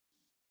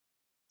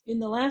In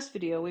the last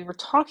video, we were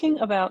talking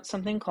about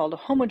something called a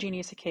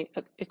homogeneous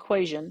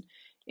equation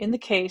in the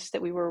case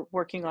that we were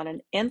working on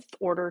an nth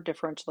order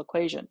differential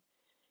equation.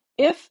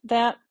 If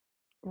that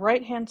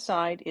right-hand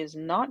side is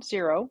not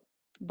zero,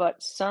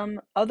 but some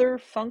other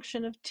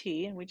function of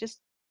t, and we just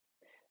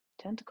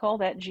tend to call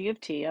that g of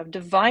t, I've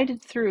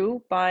divided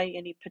through by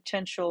any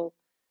potential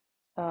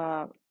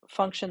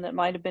function that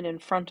might have been in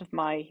front of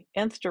my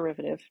nth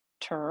derivative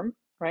term,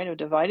 right? I've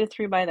divided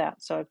through by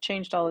that. So I've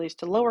changed all of these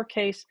to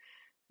lowercase.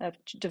 I've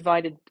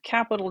divided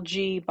capital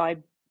G by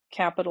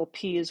capital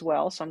P as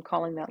well, so I'm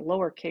calling that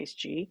lowercase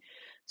g.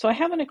 So I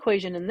have an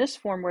equation in this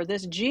form where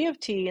this g of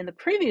t, in the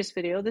previous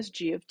video, this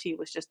g of t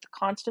was just the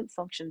constant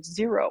function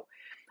 0.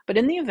 But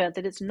in the event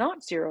that it's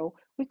not 0,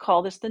 we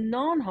call this the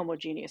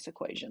non-homogeneous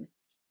equation.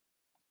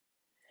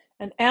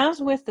 And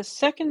as with the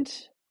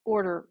second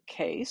order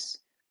case,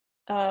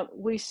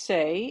 we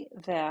say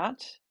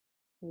that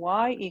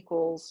y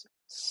equals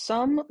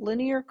some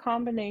linear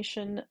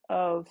combination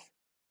of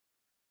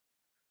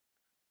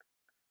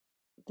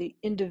the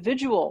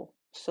individual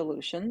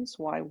solutions,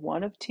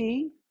 y1 of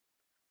t,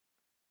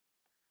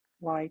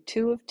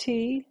 y2 of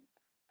t,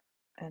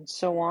 and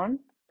so on,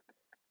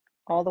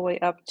 all the way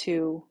up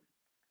to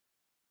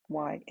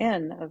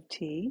yn of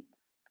t.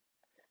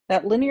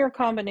 That linear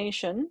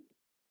combination,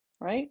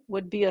 right,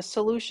 would be a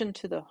solution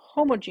to the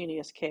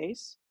homogeneous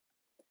case,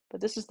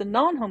 but this is the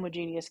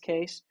non-homogeneous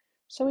case,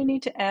 so we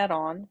need to add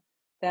on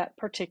that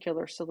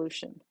particular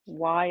solution,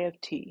 y of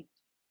t.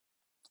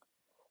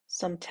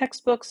 Some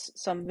textbooks,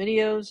 some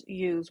videos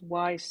use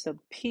y sub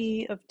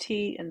p of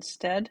t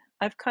instead.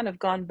 I've kind of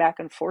gone back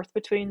and forth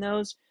between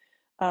those.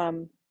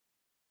 And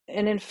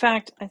in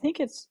fact, I think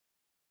it's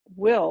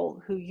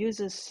Will who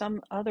uses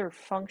some other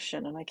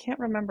function, and I can't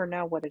remember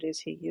now what it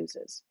is he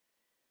uses.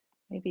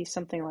 Maybe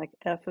something like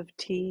f of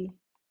t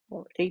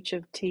or h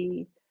of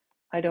t.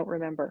 I don't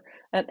remember.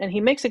 And he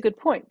makes a good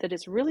point that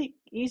it's really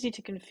easy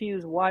to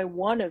confuse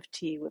y1 of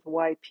t with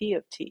yp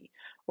of t,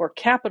 or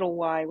capital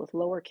Y with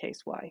lowercase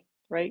y,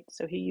 right?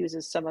 So he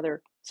uses some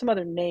other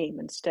name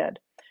instead.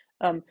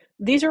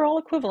 These are all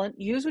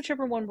equivalent. Use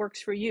whichever one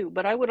works for you.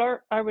 But I would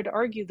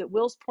argue that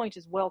Will's point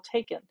is well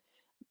taken.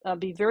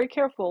 Be very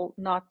careful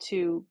not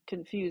to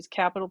confuse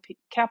capital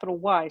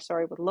Y,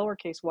 with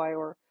lowercase y,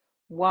 or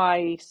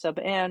y sub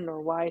n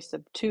or y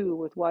sub 2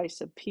 with y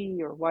sub p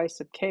or y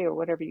sub k or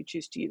whatever you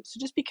choose to use. So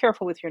just be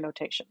careful with your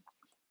notation.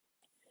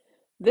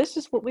 This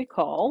is what we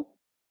call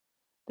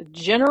the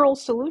general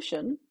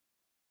solution.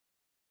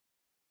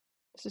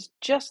 This is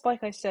just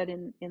like I said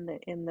in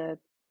the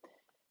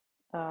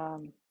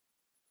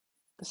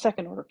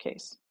second order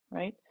case,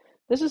 right?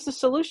 This is the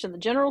solution, the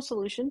general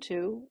solution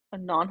to a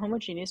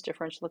non-homogeneous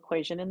differential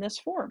equation in this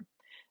form.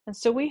 And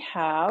so we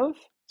have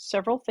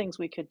several things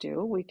we could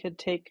do. We could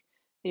take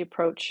the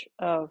approach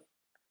of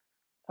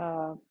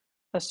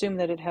assume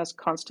that it has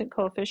constant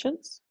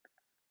coefficients.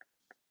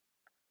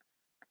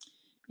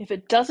 If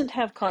it doesn't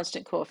have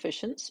constant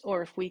coefficients,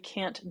 or if we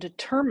can't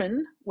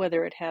determine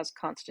whether it has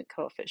constant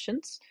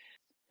coefficients,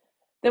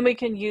 then we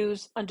can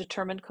use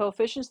undetermined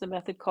coefficients, the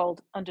method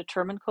called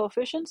undetermined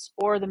coefficients,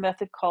 or the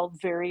method called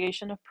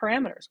variation of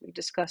parameters. We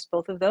discussed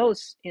both of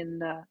those in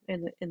the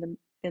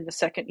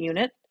second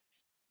unit.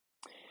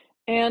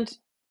 And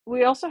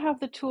we also have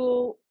the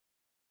tool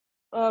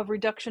of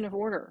reduction of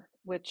order,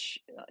 which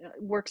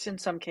works in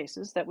some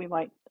cases that we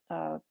might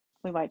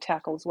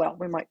tackle as well.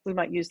 We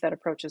might use that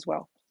approach as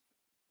well.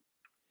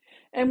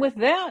 And with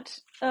that,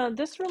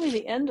 this is really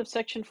the end of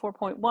section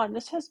 4.1.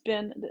 This has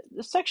been,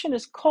 the section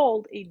is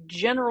called a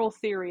general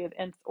theory of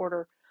nth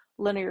order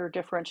linear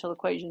differential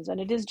equations. And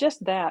it is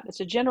just that. It's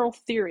a general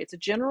theory. It's a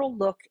general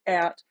look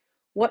at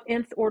what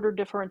nth order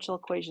differential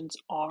equations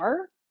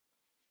are,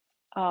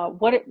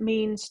 what it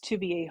means to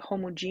be a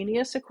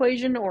homogeneous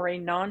equation or a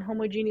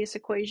non-homogeneous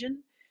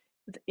equation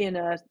in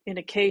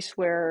a case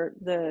where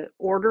the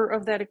order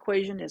of that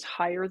equation is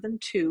higher than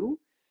 2.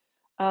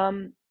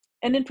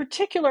 And in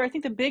particular, I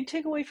think the big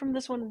takeaway from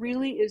this one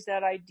really is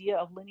that idea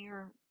of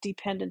linear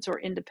dependence or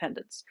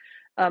independence.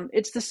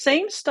 It's the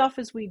same stuff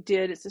as we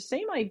did. It's the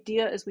same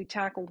idea as we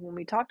tackled when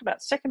we talked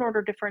about second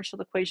order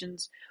differential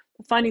equations,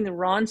 finding the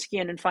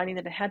Wronskian and finding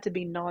that it had to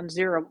be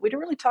non-zero. We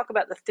didn't really talk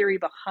about the theory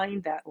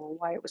behind that or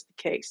why it was the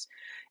case.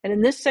 And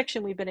in this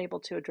section, we've been able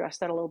to address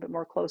that a little bit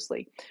more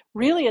closely.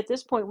 Really, at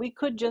this point, we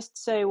could just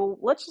say, well,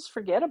 let's just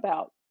forget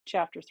about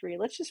chapter 3.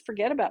 Let's just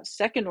forget about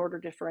second order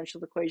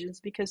differential equations,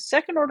 because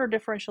second order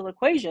differential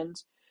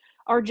equations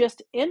are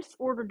just nth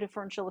order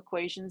differential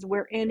equations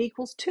where n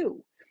equals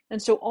 2.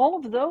 And so all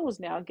of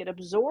those now get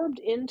absorbed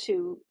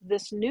into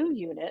this new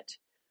unit,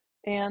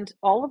 and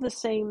all of the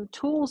same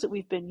tools that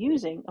we've been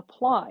using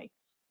apply.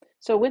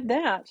 So with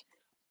that,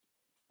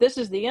 this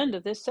is the end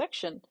of this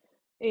section.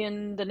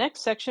 In the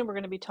next section, we're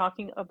going to be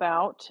talking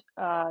about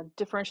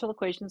differential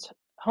equations,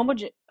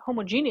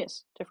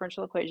 homogeneous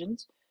differential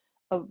equations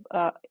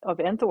of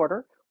nth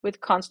order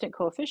with constant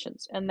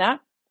coefficients. And that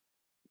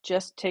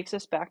just takes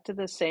us back to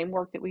the same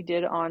work that we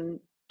did on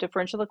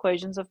differential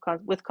equations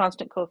with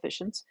constant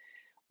coefficients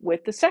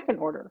with the second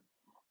order.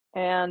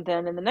 And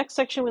then in the next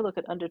section, we look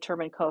at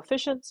undetermined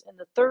coefficients. In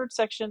the third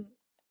section,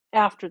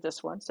 after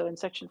this one, so in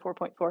section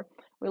 4.4,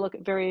 we look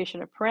at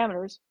variation of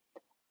parameters.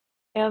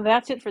 And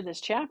that's it for this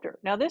chapter.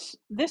 Now, this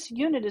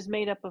unit is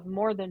made up of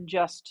more than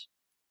just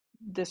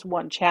this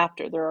one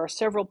chapter. There are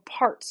several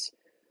parts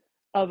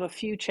of a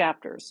few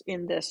chapters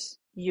in this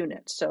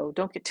unit. So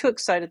don't get too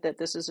excited that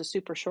this is a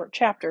super short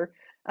chapter.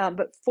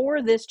 But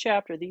for this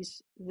chapter,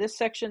 this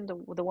section,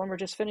 the one we're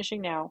just finishing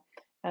now,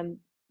 and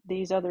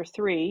these other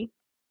three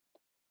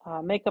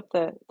make up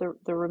the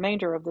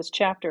remainder of this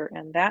chapter,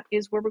 and that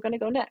is where we're going to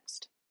go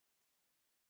next.